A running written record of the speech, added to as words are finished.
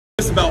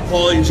About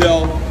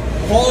PolyGel.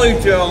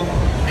 PolyGel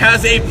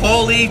has a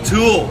poly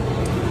tool.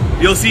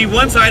 You'll see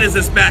one side is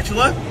a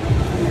spatula,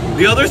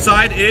 the other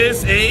side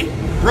is a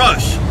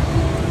brush.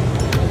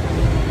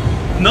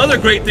 Another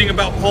great thing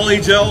about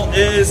PolyGel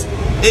is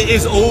it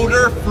is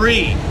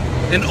odor-free.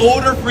 An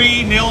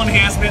odor-free nail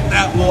enhancement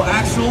that will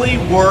actually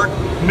work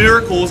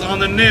miracles on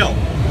the nail.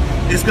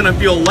 It's gonna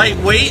feel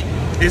lightweight,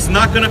 it's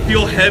not gonna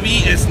feel heavy,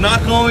 it's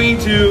not going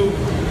to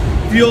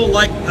feel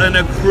like an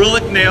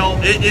acrylic nail.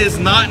 It is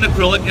not an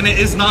acrylic and it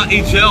is not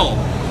a gel.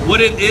 What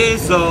it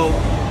is though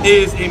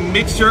is a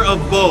mixture of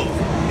both.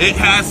 It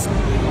has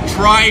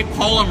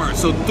tri-polymers,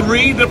 so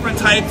 3 different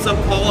types of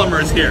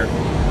polymers here.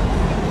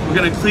 We're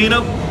gonna clean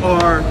up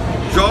our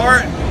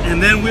jar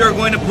and then we are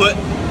going to put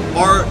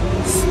our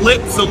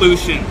slip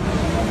solution.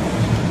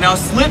 Now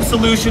slip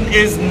solution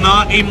is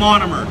not a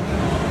monomer.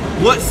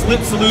 What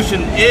slip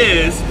solution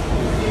is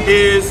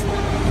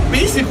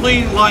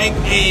basically like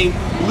a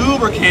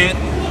lubricant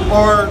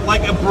or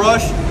like a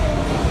brush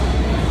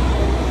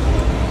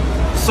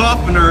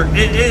softener.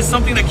 It is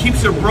something that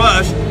keeps your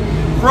brush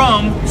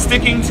from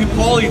sticking to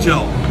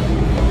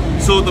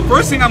PolyGel. So the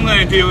first thing I'm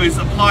going to do is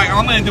apply,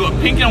 I'm going to do a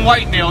pink and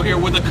white nail here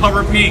with a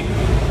cover pink.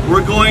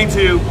 We're going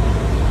to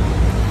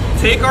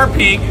take our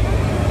pink,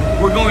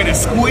 we're going to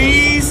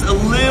squeeze a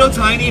little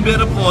tiny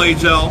bit of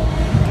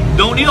PolyGel.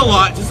 Don't need a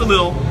lot, just a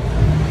little.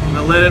 I'm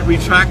going to let it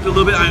retract a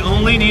little bit. I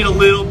only need a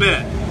little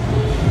bit.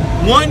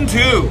 1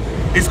 tube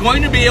is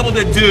going to be able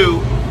to do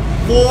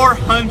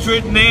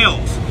 400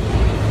 nails.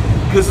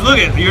 Because look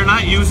at, you're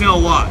not using a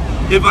lot.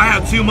 If I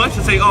have too much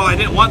to say, oh, I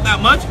didn't want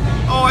that much,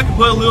 oh, I can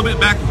put a little bit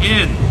back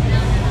in.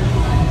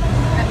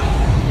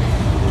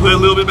 Put a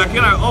little bit back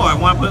in, oh, I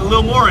want to put a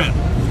little more in.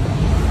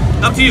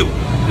 Up to you.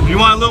 If you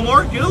want a little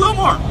more, get a little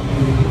more.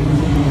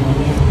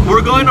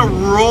 We're going to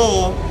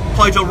roll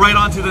PolyGel right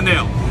onto the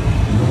nail.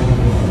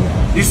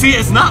 You see,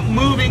 it's not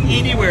moving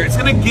anywhere. It's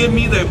going to give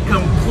me the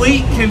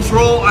complete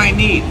control I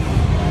need.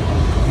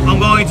 I'm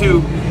going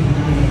to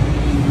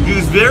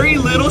use very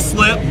little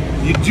slip.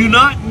 You do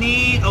not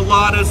need a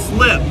lot of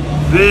slip.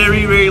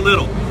 Very, very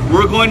little.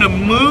 We're going to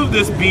move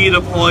this bead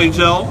of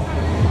PolyGel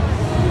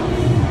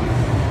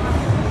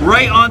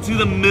right onto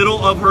the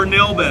middle of her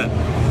nail bed.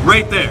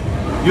 Right there.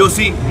 You'll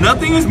see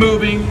nothing is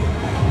moving.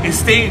 It's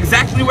staying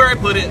exactly where I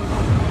put it.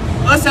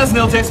 Us as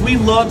nail techs, we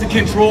love to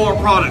control our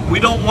product. We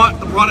don't want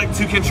the product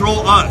to control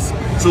us.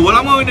 So what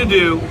I'm going to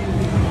do,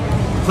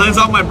 cleanse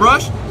off my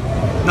brush.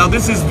 Now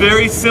this is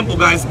very simple,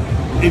 guys.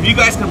 If you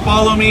guys can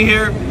follow me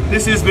here,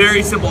 this is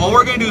very simple. All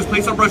we're going to do is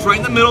place our brush right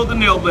in the middle of the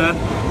nail bed,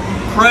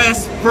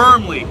 press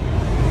firmly,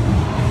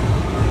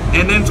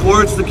 and then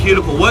towards the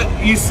cuticle. What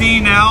you see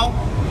now,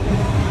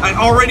 I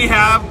already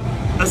have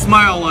a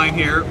smile line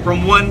here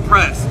from one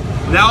press.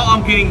 Now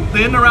I'm getting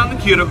thin around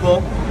the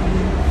cuticle,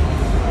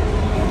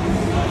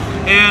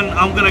 and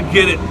I'm gonna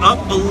get it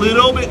up a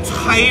little bit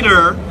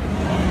tighter.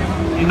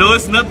 You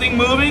notice nothing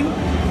moving?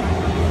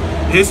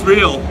 It's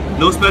real.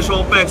 No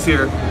special effects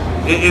here.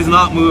 It is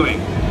not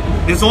moving.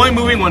 It's only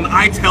moving when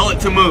I tell it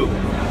to move.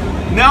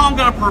 Now I'm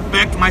gonna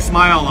perfect my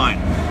smile line.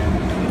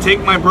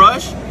 Take my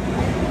brush.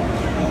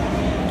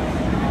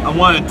 I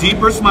want a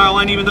deeper smile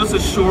line, even though it's a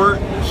short,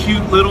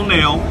 cute little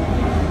nail.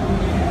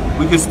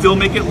 We can still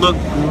make it look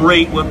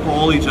great with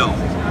PolyGel.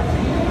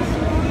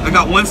 I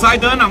got one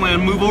side done, I'm gonna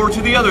move over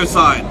to the other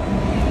side.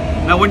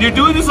 Now when you're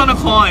doing this on a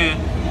client,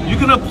 you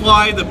can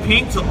apply the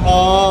pink to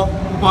all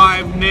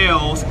 5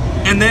 nails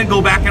and then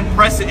go back and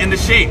press it into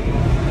shape.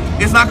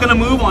 It's not gonna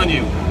move on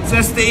you. It's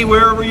gonna stay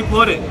wherever you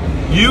put it.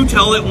 You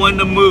tell it when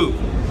to move.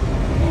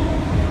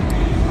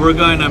 We're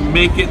gonna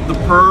make it the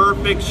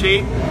perfect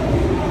shape.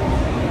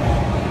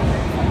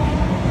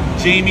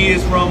 Jamie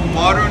is from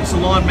Modern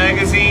Salon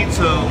Magazine,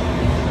 so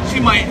she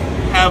might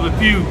have a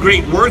few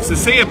great words to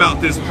say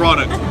about this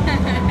product.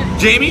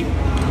 Jamie,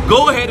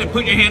 go ahead and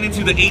put your hand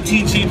into the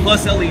 18G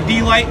Plus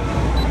LED light.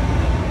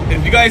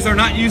 If you guys are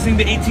not using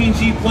the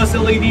 18G Plus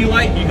LED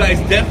light, you guys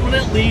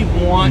definitely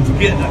want to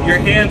get your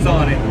hands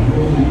on it.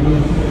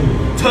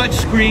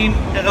 Touchscreen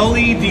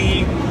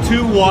LED,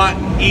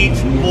 2-watt each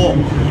volt.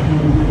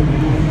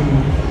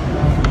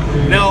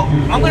 Now,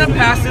 I'm gonna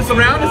pass this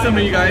around to some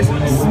of you guys.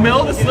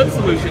 Smell the slip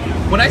solution.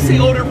 When I say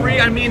odor-free,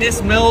 I mean it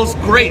smells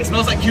great. It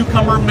smells like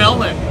cucumber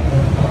melon.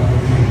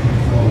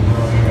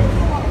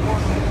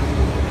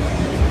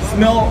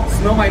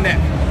 Smell my neck.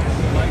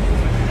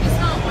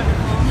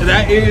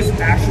 That is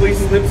actually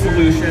slip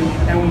solution,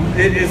 and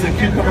it is a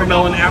cucumber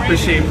melon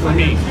aftershave for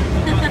me.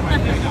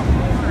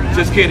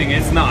 Just kidding,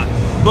 it's not.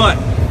 But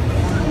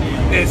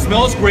it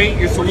smells great.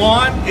 Your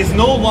salon is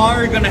no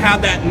longer gonna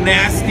have that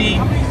nasty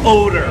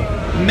odor.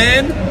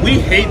 Men, we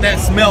hate that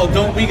smell,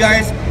 don't we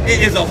guys?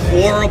 It is a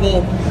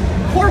horrible,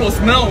 horrible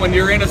smell when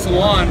you're in a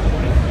salon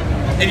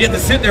and you have to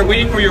sit there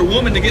waiting for your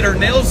woman to get her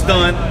nails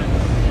done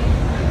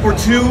for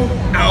 2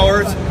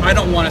 hours. I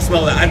don't want to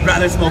smell that. I'd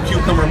rather smell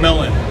cucumber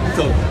melon.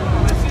 So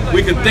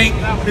we can thank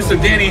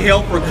Mr. Danny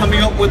Hale for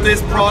coming up with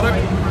this product.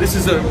 This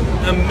is an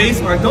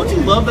amazing product. Don't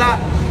you love that?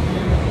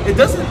 It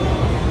doesn't,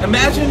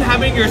 imagine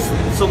having your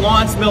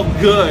salon smell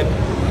good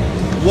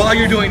while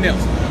you're doing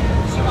nails.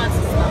 wants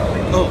to smell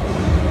it. Oh,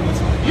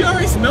 you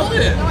already smelled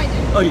it. No, I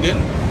didn't. Oh, you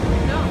didn't?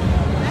 No.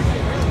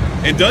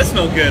 Actually, It does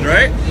smell good,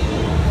 right?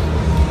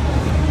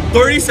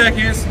 30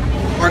 seconds.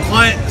 Our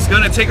client is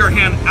gonna take her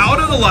hand out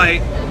of the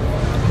light.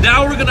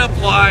 Now we're gonna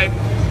apply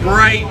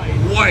bright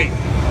white.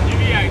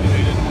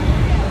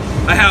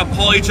 I have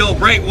PolyGel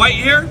bright white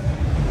here.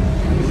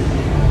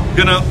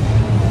 Gonna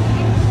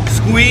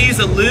squeeze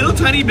a little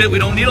tiny bit, we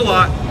don't need a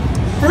lot.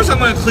 First I'm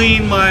gonna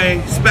clean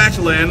my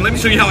spatula, and let me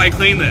show you how I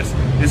clean this.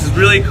 This is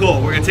really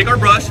cool. We're gonna take our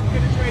brush,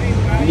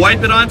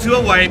 wipe it onto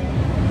a wipe,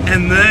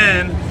 and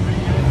then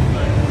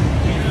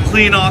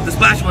clean off the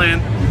spatula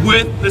end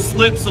with the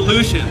slip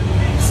solution.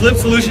 Slip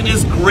solution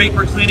is great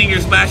for cleaning your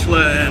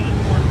spatula end.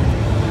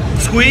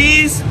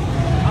 Squeeze,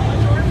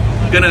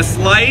 gonna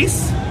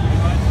slice,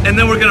 and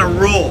then we're gonna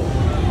roll.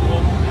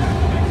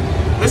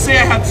 Let's say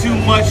I have too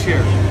much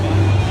here.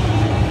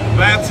 If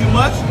I have too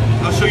much,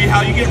 I'll show you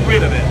how you get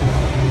rid of it.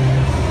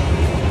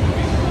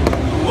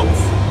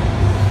 Whoops.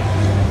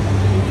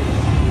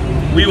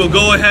 We will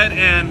go ahead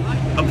and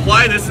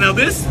apply this. Now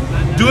this,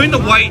 doing the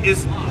white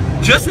is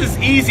just as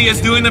easy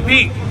as doing the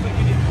pink.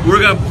 We're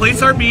gonna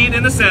place our bead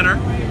in the center,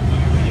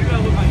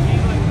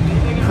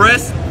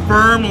 press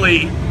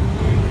firmly.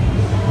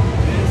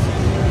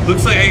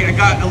 Looks like I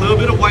got a little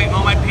bit of white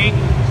on my pink.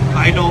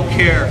 I don't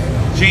care.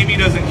 Jamie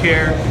doesn't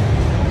care.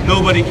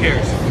 Nobody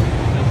cares.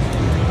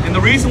 And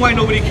the reason why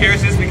nobody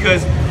cares is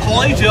because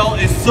PolyGel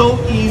is so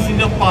easy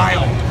to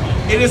file.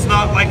 It is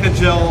not like a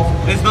gel.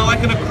 It's not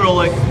like an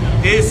acrylic.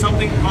 It is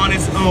something on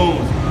its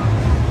own.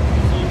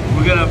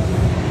 We're gonna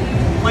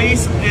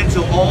place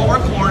into all of our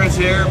corners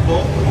here,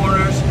 both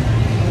corners.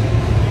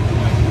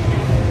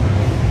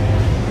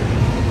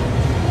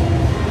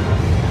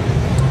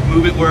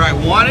 Move it where I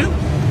want to.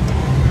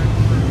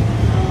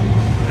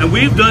 And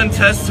we've done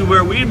tests to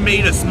where we've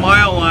made a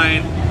smile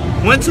line,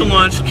 went to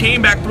lunch,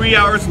 came back 3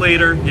 hours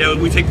later. Yeah,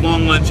 we take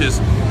long lunches.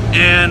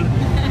 And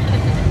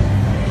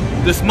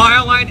the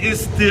smile line is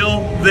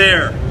still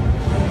there.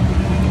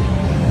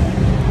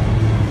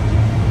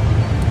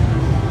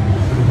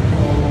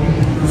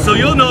 So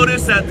you'll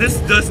notice that this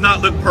does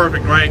not look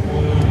perfect, right?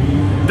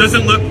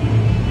 Doesn't look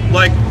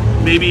like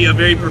maybe a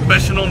very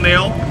professional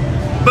nail.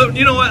 But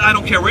you know what? I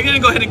don't care. We're gonna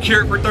go ahead and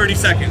cure it for 30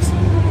 seconds.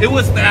 It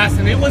was fast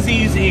and it was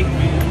easy.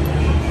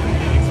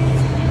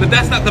 But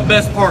that's not the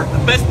best part.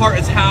 The best part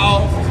is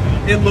how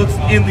it looks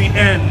in the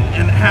end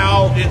and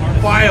how it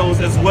files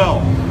as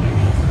well.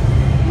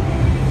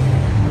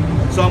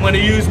 So I'm going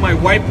to use my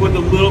wipe with a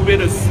little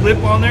bit of slip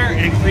on there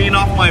and clean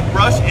off my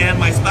brush and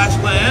my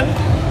spatula end.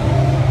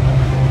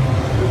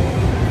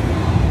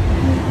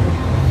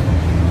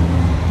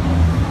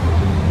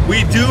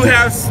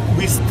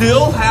 We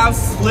still have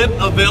slip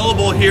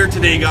available here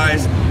today,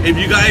 guys. If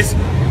you guys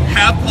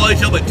have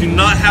PolyGel but do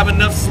not have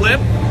enough slip,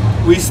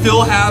 we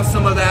still have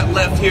some of that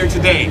left here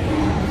today.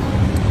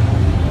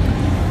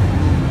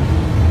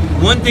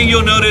 One thing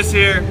you'll notice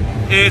here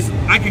is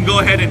I can go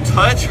ahead and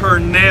touch her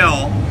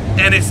nail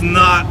and it's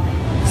not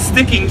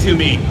sticking to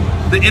me.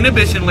 The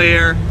inhibition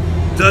layer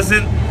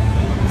doesn't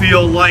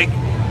feel like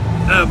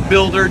a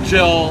builder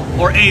gel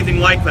or anything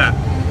like that.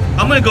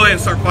 I'm gonna go ahead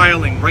and start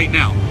filing right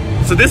now.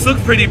 So this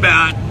looks pretty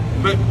bad,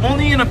 but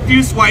only in a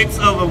few swipes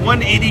of a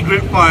 180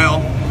 grit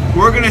file,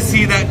 we're gonna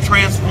see that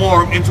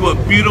transform into a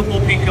beautiful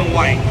pink and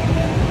white.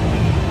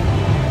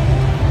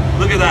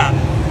 Look at that.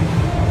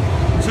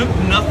 Took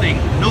nothing,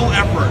 no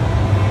effort.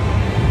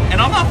 And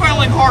I'm not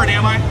filing hard,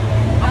 am I?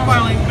 I'm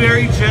filing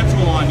very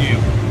gentle on you.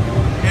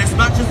 And it's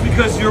not just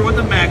because you're with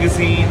a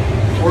magazine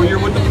or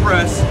you're with the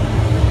press.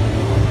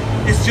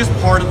 It's just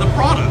part of the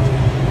product.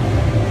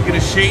 You're gonna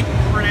shape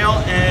her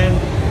nail and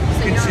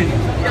continue.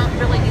 You don't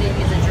really need to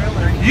use a drill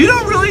or anything. You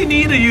don't really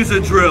need to use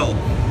a drill.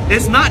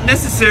 It's not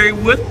necessary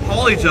with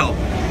PolyGel.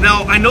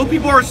 Now, I know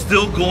people are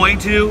still going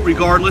to,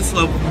 regardless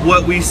of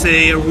what we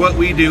say or what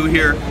we do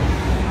here.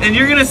 And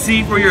you're gonna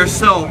see for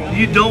yourself,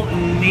 you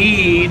don't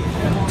need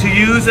to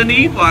use an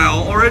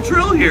e-file or a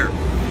drill here.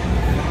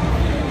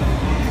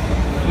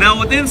 Now,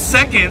 within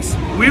seconds,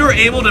 we were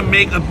able to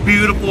make a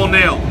beautiful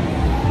nail.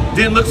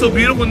 Didn't look so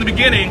beautiful in the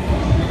beginning,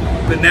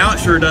 but now it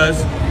sure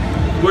does.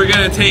 We're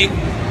gonna take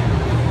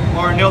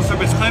our nail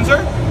surface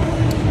cleanser,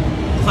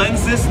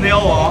 cleanse this nail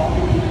off.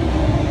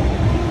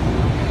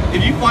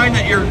 If you find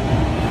that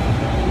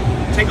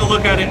take a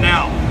look at it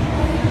now.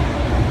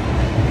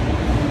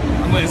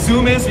 I'm going to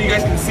zoom in so you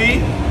guys can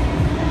see.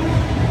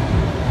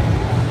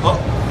 Oh,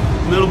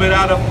 a little bit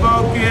out of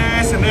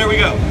focus, and there we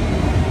go.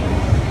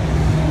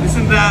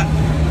 Isn't that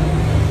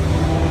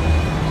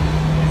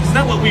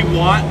what we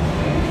want?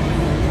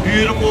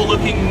 Beautiful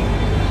looking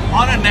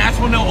on a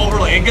natural nail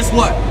overlay. And guess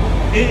what?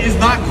 It is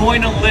not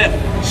going to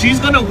lift. She's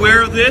going to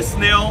wear this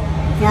nail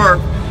for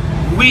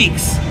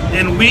weeks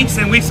and weeks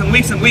and weeks and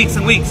weeks and weeks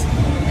and weeks.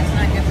 That's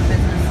not good for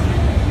business.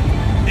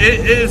 It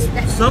is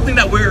something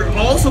that we're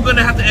also going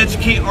to have to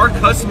educate our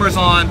customers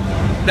on,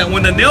 that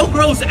when the nail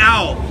grows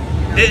out,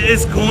 it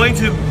is going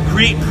to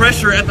create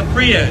pressure at the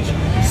pre-edge.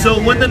 So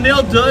when the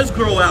nail does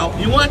grow out,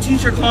 you want to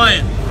teach your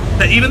client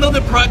that even though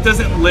the product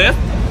doesn't lift,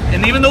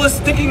 And even though it's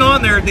sticking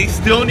on there, they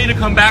still need to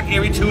come back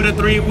every 2 to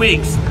 3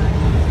 weeks.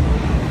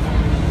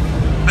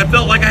 I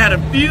felt like I had a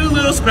few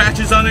little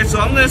scratches on there, so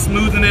I'm gonna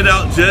smoothen it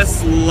out just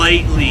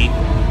slightly.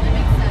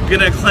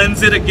 Gonna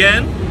cleanse it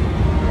again.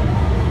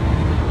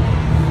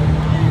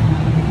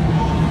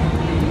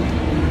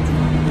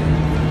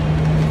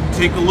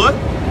 Take a look.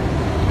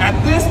 At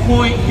this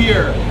point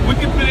here, we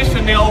can finish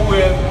the nail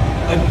with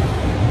a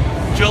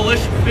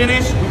Gelish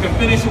finish. We can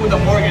finish it with a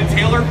Morgan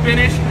Taylor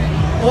finish,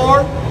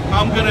 or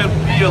I'm gonna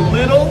be a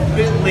little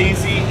bit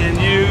lazy and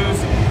use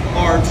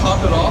our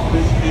Top It Off,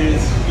 which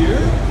is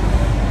here.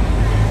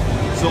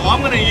 So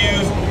I'm gonna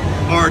use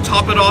our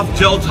Top It Off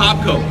gel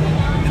top coat.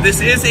 This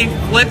is a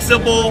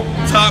flexible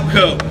top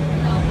coat.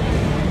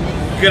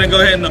 Gonna go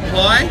ahead and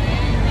apply.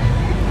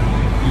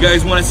 You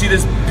guys wanna see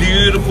this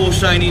beautiful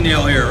shiny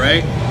nail here,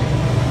 right?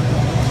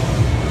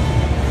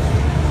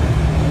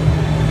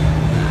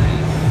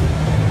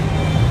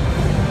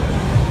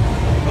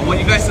 I want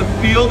you guys to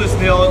feel this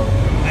nail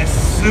as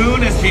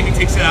soon as Jamie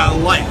takes it out of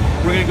the light.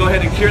 We're gonna go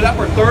ahead and cure that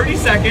for 30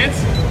 seconds.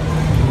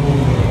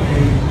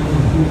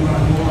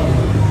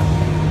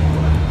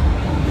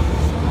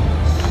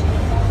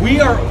 We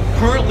are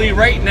currently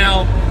right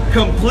now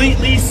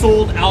completely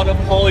sold out of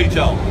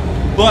PolyGel,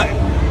 but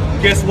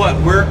guess what?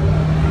 We're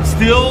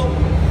still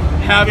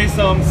having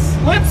some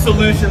slip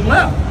solution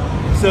left.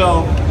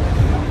 So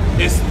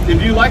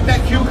if you like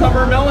that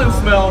cucumber melon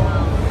smell,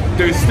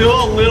 there's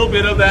still a little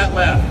bit of that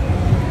left.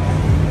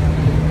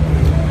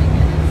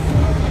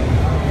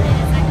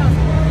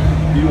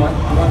 You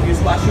want me to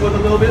splash you with a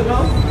little bit,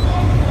 Mel?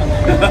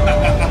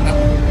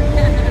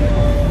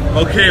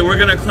 Okay, we're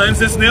gonna cleanse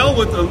this nail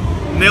with the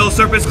nail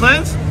surface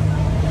cleanse.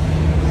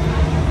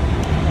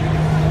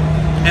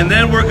 And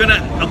then we're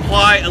gonna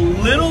apply a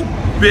little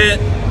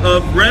bit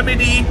of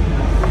Remedy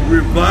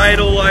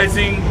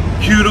Revitalizing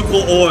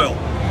Cuticle Oil.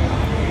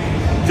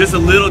 Just a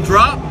little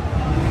drop.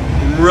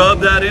 Rub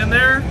that in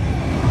there.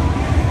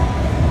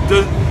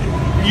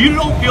 You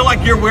don't feel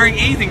like you're wearing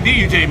anything, do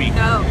you, Jamie?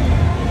 No.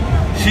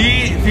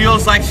 She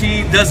feels like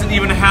she doesn't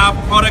even have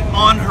product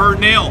on her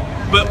nail,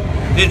 but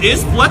it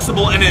is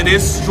flexible and it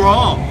is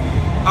strong.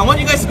 I want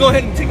you guys to go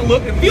ahead and take a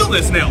look and feel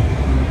this nail.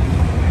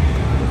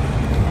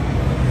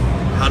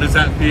 How does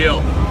that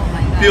feel? Oh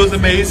my God, Feels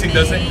amazing,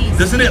 doesn't it?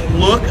 Doesn't it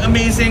look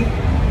amazing?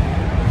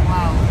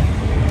 Wow.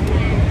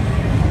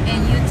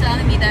 And you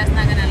telling me that's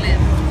not gonna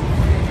lift?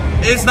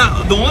 It's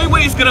not. The only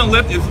way it's gonna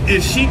lift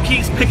is she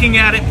keeps picking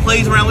at it,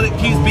 plays around with it,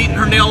 keeps beating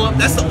her nail up.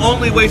 That's the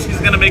only way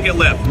she's gonna make it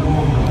lift.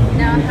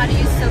 Now, how do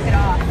you soak it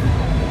off?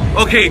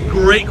 Okay,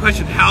 great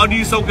question. How do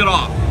you soak it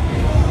off?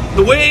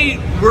 The way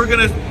we're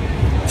gonna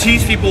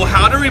teach people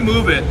how to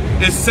remove it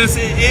is, since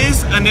it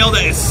is a nail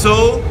that is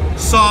so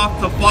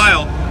soft to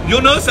file,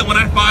 you'll notice that when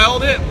I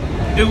filed it,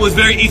 it was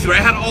very easy. Right?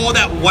 I had all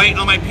that white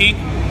on my peak.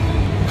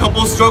 A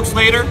couple strokes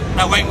later,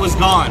 that white was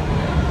gone.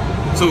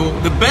 So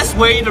the best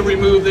way to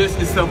remove this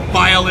is to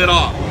file it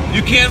off.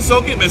 You can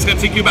soak it, but it's gonna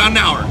take you about an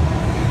hour.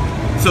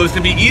 So it's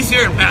gonna be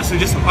easier and faster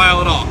just to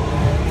file it off.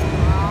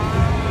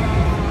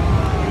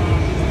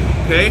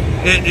 Okay,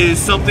 it is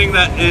something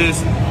that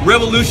is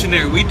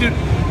revolutionary.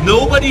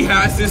 Nobody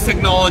has this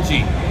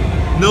technology.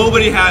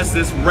 Nobody has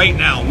this right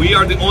now. We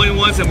are the only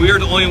ones, and we are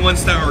the only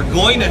ones that are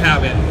going to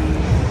have it.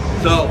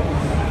 So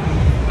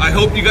I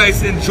hope you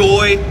guys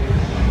enjoy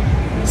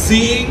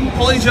seeing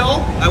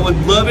PolyGel. I would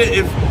love it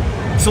if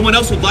someone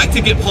else would like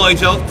to get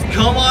PolyGel.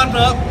 Come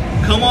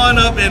on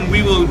up, and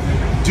we will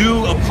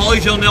do a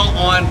PolyGel nail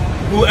on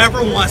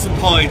whoever wants a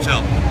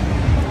PolyGel.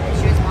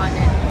 She was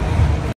wanting it.